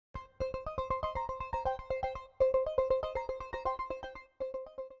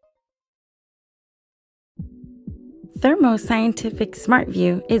Thermo Scientific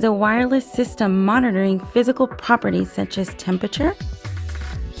Smart-Vue is a wireless system monitoring physical properties such as temperature,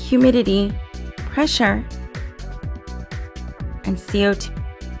 humidity, pressure, and CO2.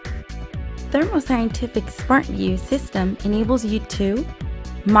 Thermo Scientific Smart-Vue system enables you to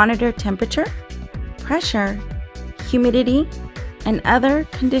monitor temperature, pressure, humidity, and other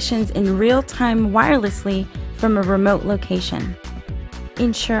conditions in real time wirelessly from a remote location.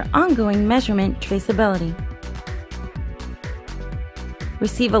 Ensure ongoing measurement traceability.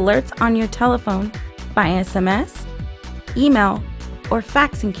 Receive alerts on your telephone by SMS, email, or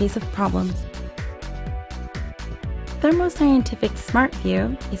fax in case of problems. Thermo Scientific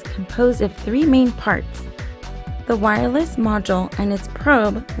Smart-Vue is composed of three main parts: the wireless module and its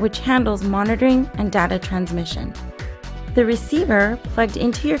probe, which handles monitoring and data transmission, the receiver plugged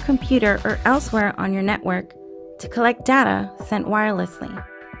into your computer or elsewhere on your network to collect data sent wirelessly.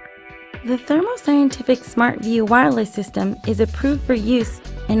 The Thermo Scientific Smart-Vue wireless system is approved for use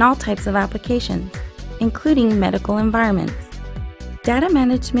in all types of applications, including medical environments. Data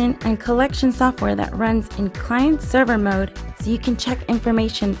management and collection software that runs in client-server mode so you can check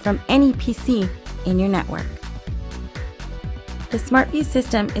information from any PC in your network. The Smart-Vue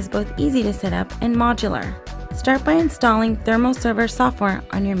system is both easy to set up and modular. Start by installing Thermo server software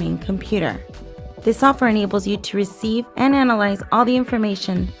on your main computer. This software enables you to receive and analyze all the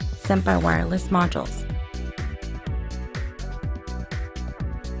information sent by wireless modules.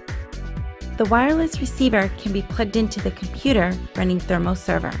 The wireless receiver can be plugged into the computer running Thermo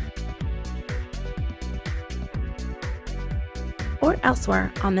server or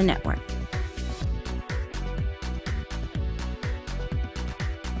elsewhere on the network.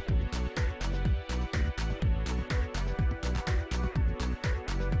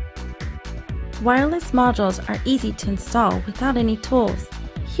 Wireless modules are easy to install without any tools.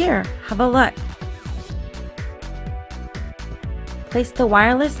 Here, have a look. Place the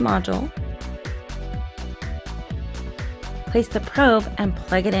wireless module, place the probe and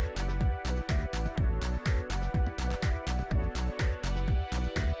plug it in.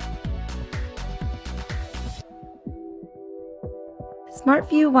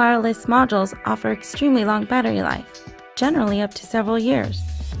 Smart-Vue wireless modules offer extremely long battery life, generally up to several years.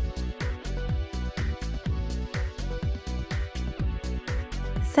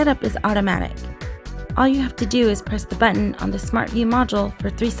 Setup is automatic. All you have to do is press the button on the Smart-Vue module for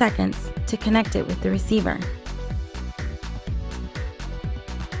 3 seconds to connect it with the receiver.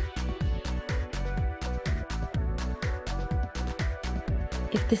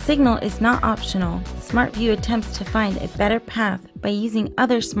 If the signal is not optional, Smart-Vue attempts to find a better path by using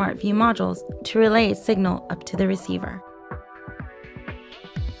other Smart-Vue modules to relay its signal up to the receiver.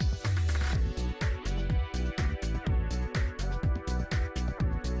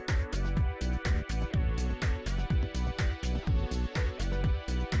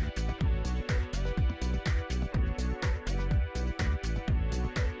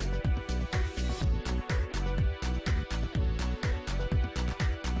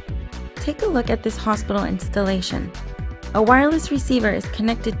 Take a look at this hospital installation. A wireless receiver is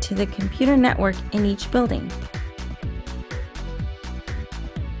connected to the computer network in each building.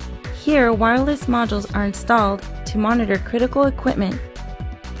 Here, wireless modules are installed to monitor critical equipment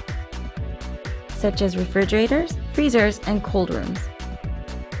such as refrigerators, freezers, and cold rooms.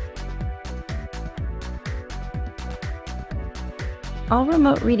 All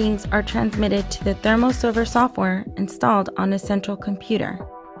remote readings are transmitted to the Thermo server software installed on a central computer.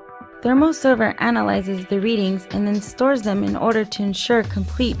 Thermo server analyzes the readings and then stores them in order to ensure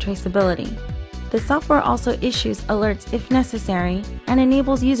complete traceability. The software also issues alerts if necessary and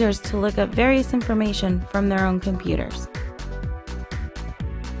enables users to look up various information from their own computers.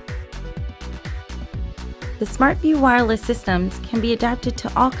 The Smart-Vue wireless systems can be adapted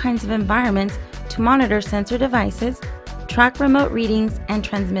to all kinds of environments to monitor sensor devices, track remote readings, and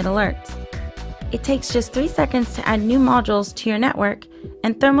transmit alerts. It takes just 3 seconds to add new modules to your network,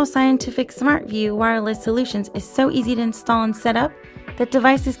 and Thermo Scientific Smart-Vue wireless solutions is so easy to install and set up that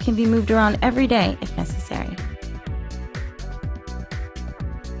devices can be moved around every day if necessary.